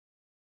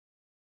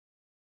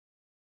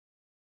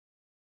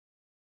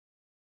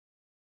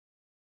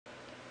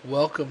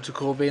Welcome to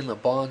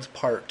Covalent Bonds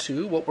Part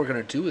 2. What we're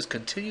going to do is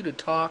continue to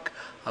talk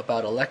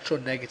about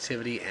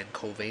electronegativity and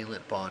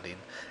covalent bonding,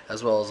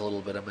 as well as a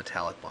little bit of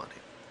metallic bonding.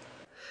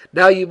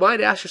 Now you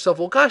might ask yourself,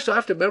 well gosh, do I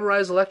have to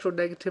memorize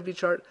electronegativity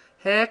chart?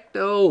 Heck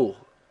no,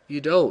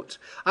 you don't.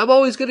 I'm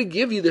always going to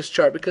give you this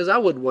chart because I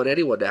wouldn't want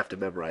anyone to have to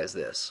memorize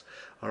this.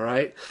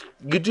 Alright?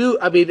 You do,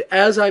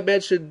 as I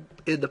mentioned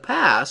in the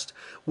past,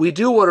 we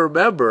do want to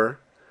remember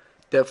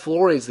that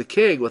fluorine's the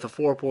king with a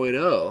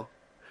 4.0.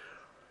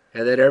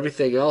 And then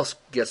everything else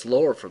gets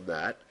lower from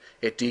that.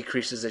 It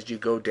decreases as you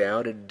go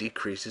down and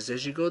decreases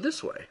as you go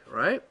this way,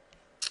 right?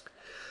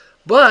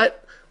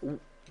 But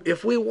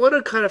if we want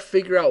to kind of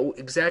figure out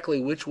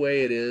exactly which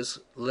way it is,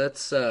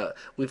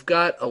 we've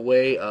got a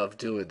way of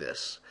doing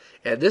this.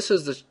 And this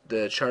is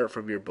the chart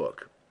from your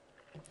book.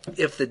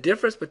 If the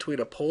difference between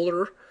a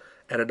polar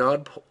and a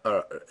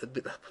non-polar,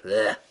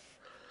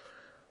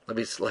 let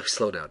me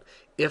slow down.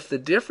 If the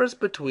difference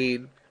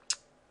between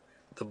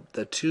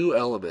the two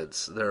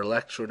elements, their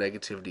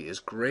electronegativity is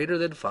greater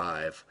than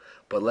 5,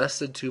 but less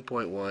than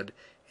 2.1,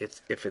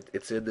 if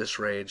it's in this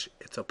range,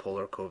 it's a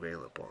polar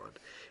covalent bond.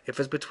 If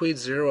it's between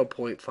 0 and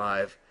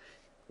 0.5,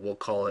 we'll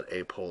call it a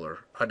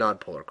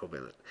non-polar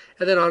covalent.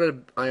 And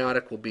then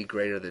ionic will be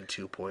greater than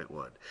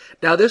 2.1.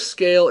 Now this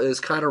scale is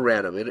kind of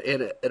random.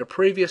 In a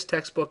previous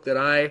textbook that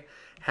I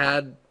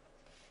had,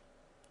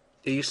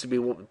 it used to be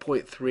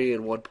 1.3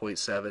 and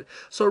 1.7.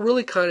 So it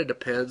really kind of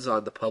depends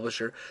on the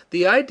publisher.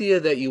 The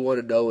idea that you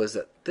want to know is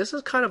that this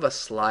is kind of a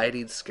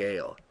sliding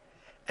scale.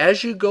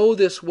 As you go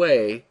this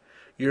way,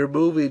 you're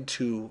moving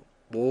to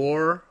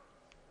more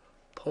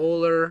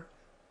polar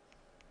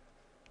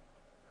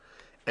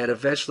and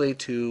eventually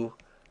to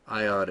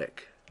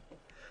ionic.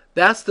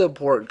 That's the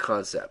important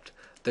concept.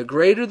 The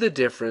greater the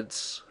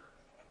difference,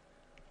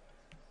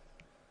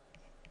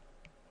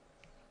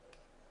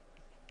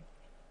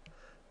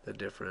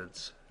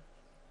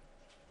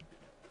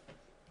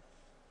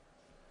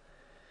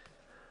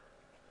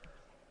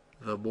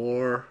 the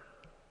more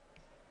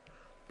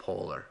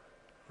polar,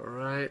 all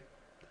right?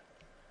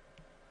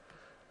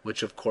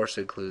 Which of course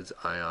includes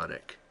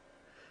ionic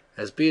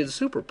as being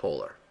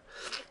superpolar.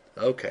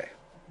 Okay,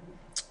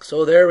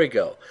 so there we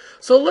go.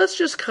 So let's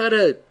just kind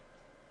of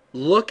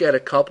look at a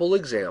couple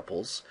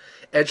examples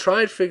and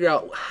try and figure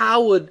out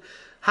how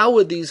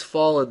would these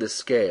fall in the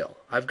scale.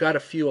 I've got a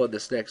few on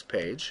this next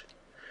page.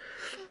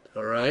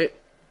 All right.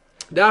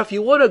 Now, if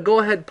you want to go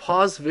ahead and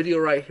pause the video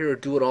right here or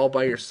do it all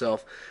by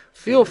yourself,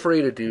 feel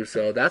free to do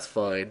so. That's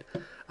fine.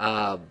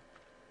 But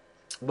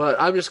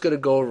I'm just going to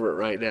go over it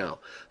right now.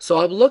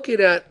 So I'm looking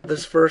at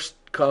this first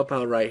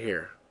compound right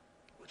here,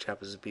 which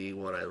happens to be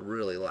one I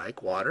really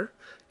like, water.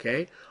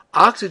 Okay.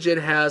 Oxygen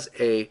has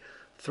a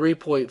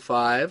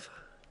 3.5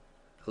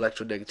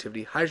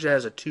 electronegativity. Hydrogen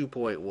has a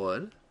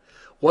 2.1.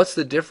 What's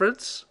the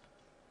difference?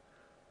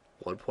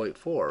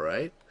 1.4,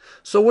 right?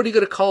 So what are you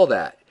going to call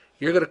that?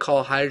 You're going to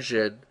call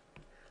hydrogen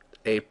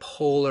a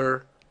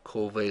polar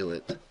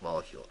covalent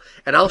molecule.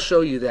 And I'll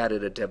show you that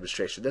in a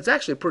demonstration. That's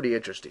actually pretty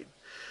interesting.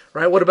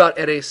 Right? What about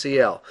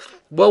NaCl?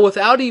 Well,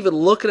 without even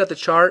looking at the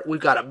chart,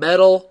 we've got a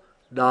metal,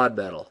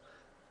 non-metal,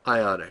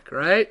 ionic,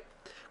 right?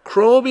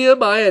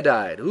 Chromium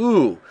iodide.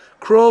 Ooh,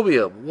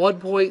 chromium,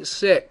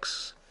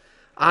 1.6.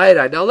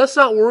 Iodide. Now, let's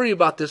not worry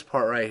about this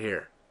part right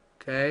here.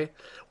 Okay?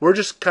 We're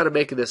just kind of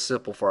making this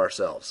simple for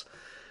ourselves.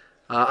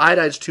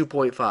 Iodide's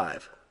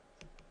 2.5.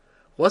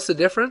 What's the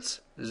difference?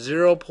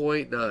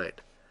 0.9.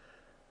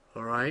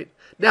 All right.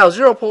 Now,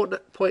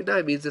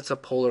 0.9 means it's a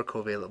polar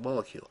covalent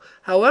molecule.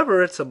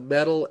 However, it's a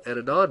metal and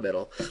a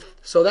nonmetal.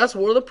 So that's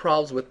one of the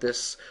problems with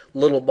this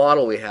little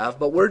model we have.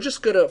 But we're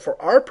just going to, for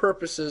our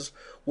purposes,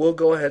 we'll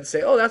go ahead and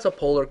say, oh, that's a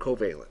polar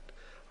covalent.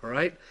 All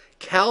right.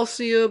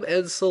 Calcium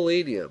and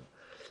selenium.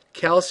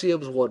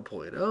 Calcium's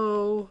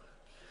 1.0.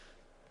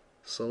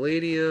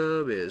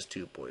 Selenium is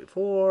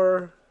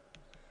 2.4.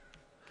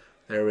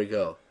 There we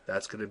go.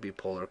 That's going to be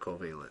polar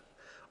covalent.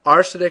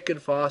 Arsenic and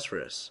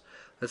phosphorus.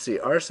 Let's see.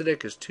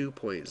 Arsenic is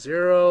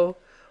 2.0.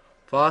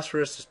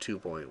 Phosphorus is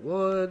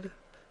 2.1.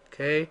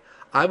 Okay.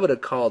 I'm going to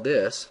call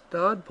this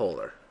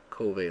nonpolar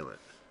covalent.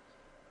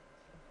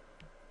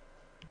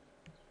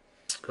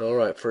 All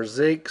right. For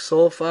zinc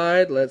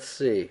sulfide, let's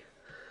see.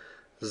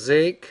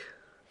 Zinc,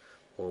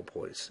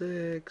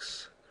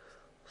 1.6.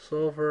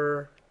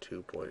 Sulfur,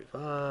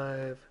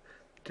 2.5.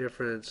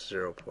 Difference,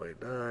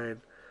 0.9.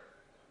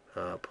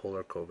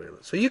 Polar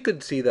covalent. So you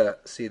can see the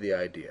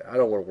idea. I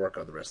don't want to work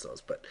on the rest of those,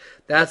 but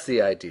that's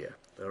the idea.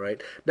 All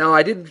right. Now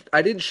I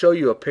didn't show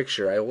you a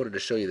picture. I wanted to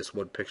show you this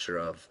one picture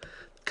of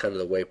kind of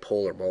the way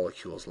polar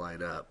molecules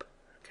line up.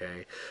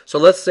 Okay. So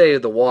let's say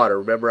the water.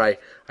 Remember I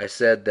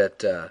said that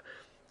the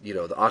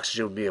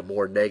oxygen would be a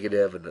more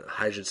negative and the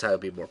hydrogen side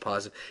would be more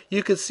positive.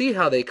 You can see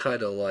how they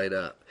kind of line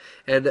up.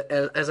 And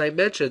as I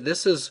mentioned,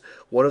 this is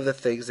one of the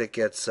things that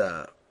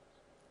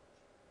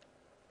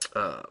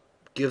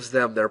gives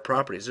them their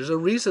properties. There's a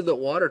reason that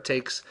water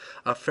takes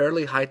a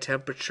fairly high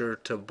temperature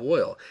to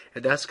boil,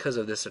 and that's because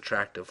of this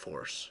attractive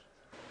force.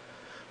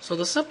 So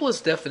the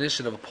simplest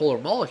definition of a polar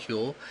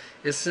molecule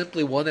is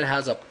simply one that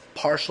has a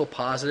partial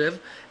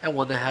positive and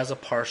one that has a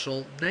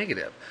partial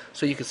negative.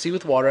 So you can see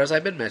with water, as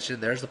I've been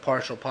mentioning, there's the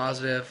partial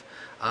positive,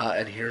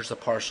 and here's the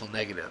partial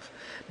negative.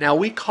 Now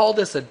we call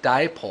this a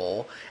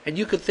dipole, and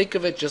you could think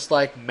of it just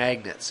like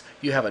magnets.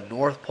 You have a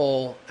north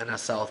pole and a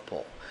south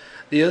pole.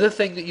 The other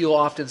thing that you'll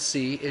often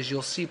see is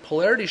you'll see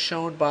polarity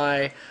shown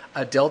by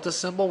a delta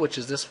symbol, which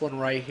is this one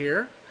right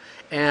here.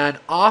 And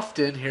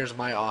often, here's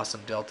my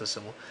awesome delta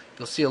symbol,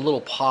 you'll see a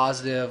little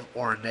positive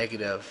or a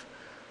negative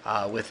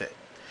with it.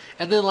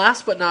 And then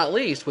last but not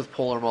least, with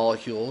polar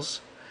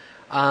molecules,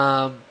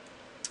 when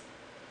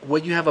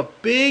you have a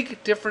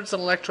big difference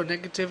in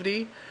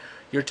electronegativity,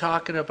 you're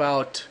talking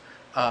about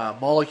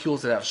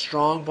molecules that have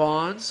strong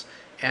bonds,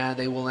 and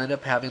they will end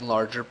up having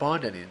larger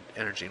bond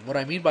energy. And what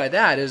I mean by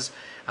that is,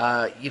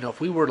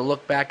 if we were to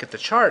look back at the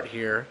chart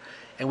here,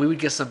 and we would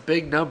get some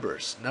big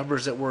numbers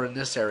that were in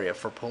this area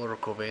for polar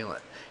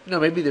covalent.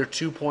 Maybe they're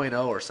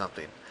 2.0 or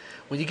something.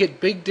 When you get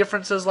big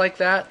differences like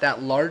that,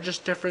 that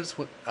largest difference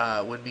would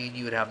mean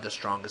you would have the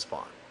strongest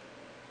bond.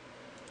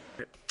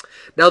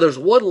 Now there's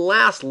one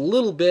last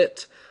little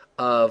bit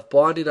of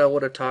bonding I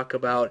want to talk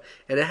about,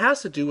 and it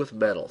has to do with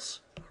metals.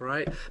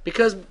 Right?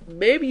 Because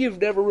maybe you've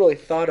never really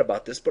thought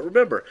about this, but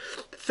remember,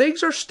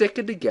 things are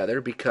sticking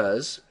together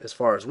because, as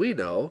far as we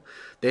know,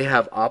 they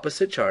have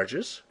opposite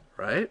charges,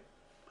 right?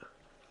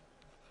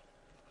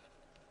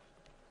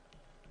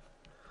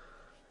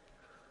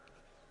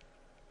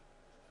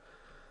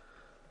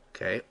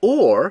 Okay,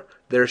 or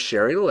they're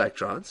sharing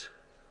electrons.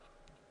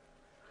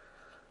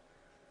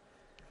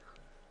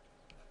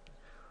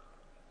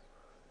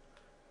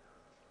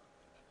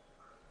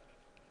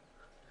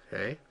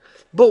 Okay.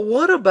 But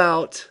what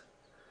about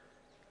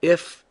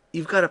if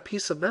you've got a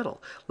piece of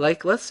metal?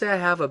 Like, let's say I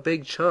have a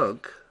big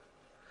chunk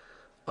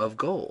of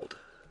gold,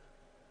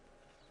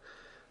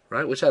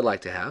 right? Which I'd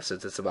like to have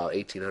since it's about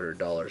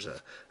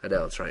 $1,800 an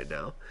ounce right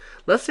now.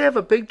 Let's say I have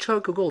a big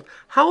chunk of gold.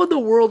 How in the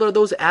world are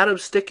those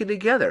atoms sticking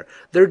together?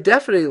 They're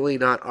definitely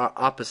not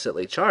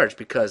oppositely charged,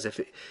 because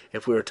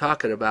if we were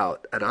talking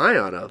about an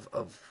ion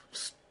of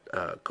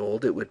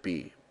gold, it would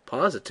be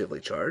positively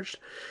charged,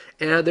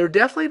 and they're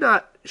definitely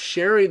not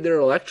sharing their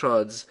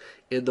electrons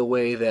in the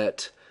way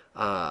that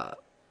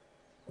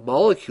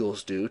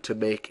molecules do to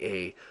make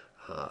a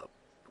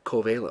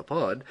covalent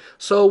bond.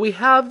 So we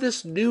have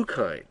this new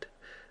kind.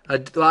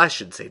 Well, I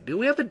shouldn't say new.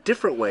 We have a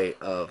different way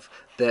of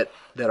that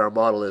our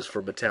model is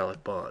for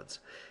metallic bonds,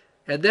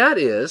 and that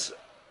is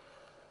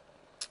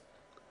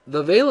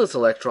the valence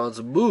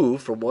electrons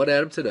move from one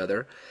atom to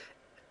another,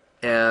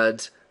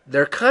 and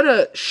they're kind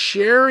of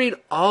sharing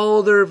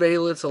all their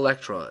valence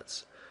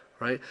electrons,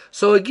 right?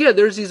 So again,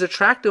 there's these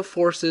attractive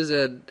forces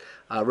and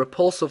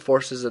repulsive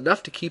forces,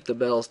 enough to keep the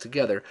metals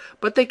together,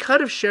 but they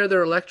kind of share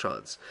their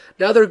electrons.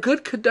 Now they're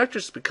good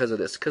conductors because of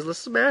this, because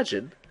let's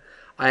imagine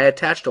I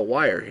attached a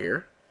wire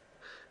here,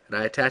 and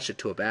I attached it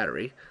to a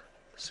battery,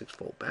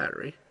 6-volt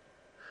battery,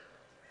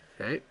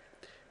 okay?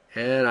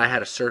 And I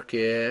had a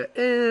circuit,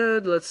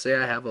 and let's say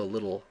I have a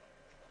little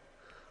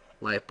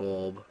light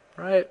bulb,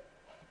 right?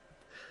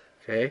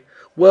 Okay,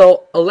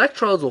 well,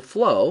 electrons will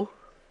flow,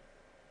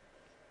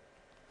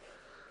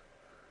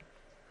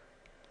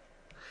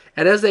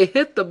 and as they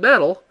hit the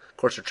metal, of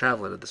course they're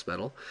traveling in this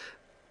metal,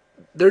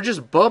 they're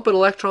just bumping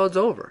electrons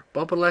over,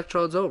 bumping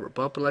electrons over,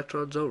 bumping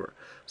electrons over.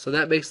 So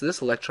that makes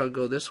this electron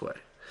go this way,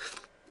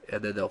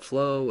 and then they'll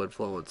flow and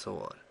so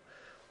on,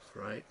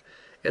 right?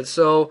 And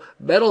so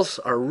metals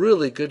are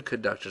really good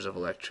conductors of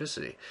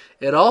electricity.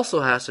 It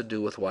also has to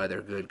do with why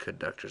they're good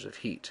conductors of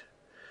heat.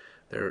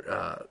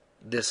 They're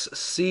this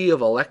sea of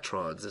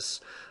electrons,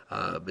 this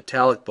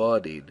metallic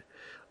bonding,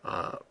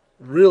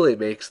 really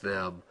makes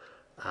them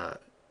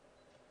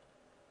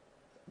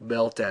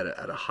melt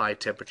at a high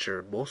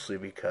temperature, mostly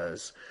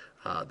because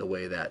the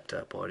way that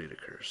bonding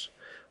occurs.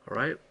 All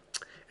right,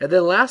 and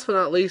then last but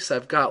not least,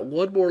 I've got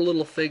one more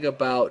little thing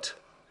about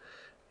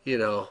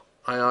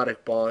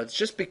ionic bonds,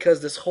 just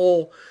because this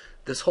whole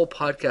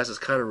podcast is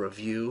kind of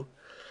review,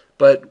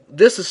 but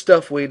this is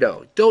stuff we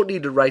know. Don't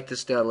need to write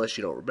this down unless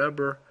you don't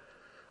remember.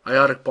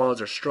 Ionic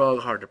bonds are strong,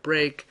 hard to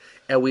break,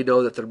 and we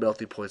know that their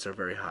melting points are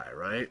very high,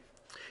 right?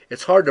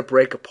 It's hard to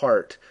break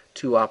apart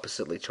two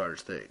oppositely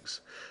charged things.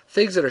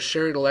 Things that are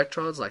sharing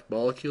electrons, like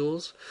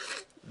molecules,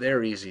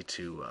 they're easy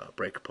to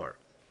break apart.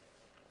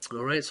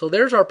 All right, so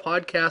there's our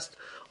podcast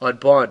on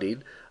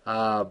bonding.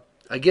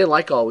 Again,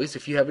 like always,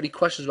 if you have any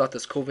questions about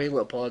this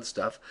covalent bond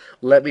stuff,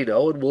 let me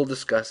know, and we'll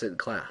discuss it in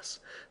class.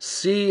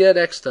 See you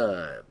next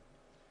time.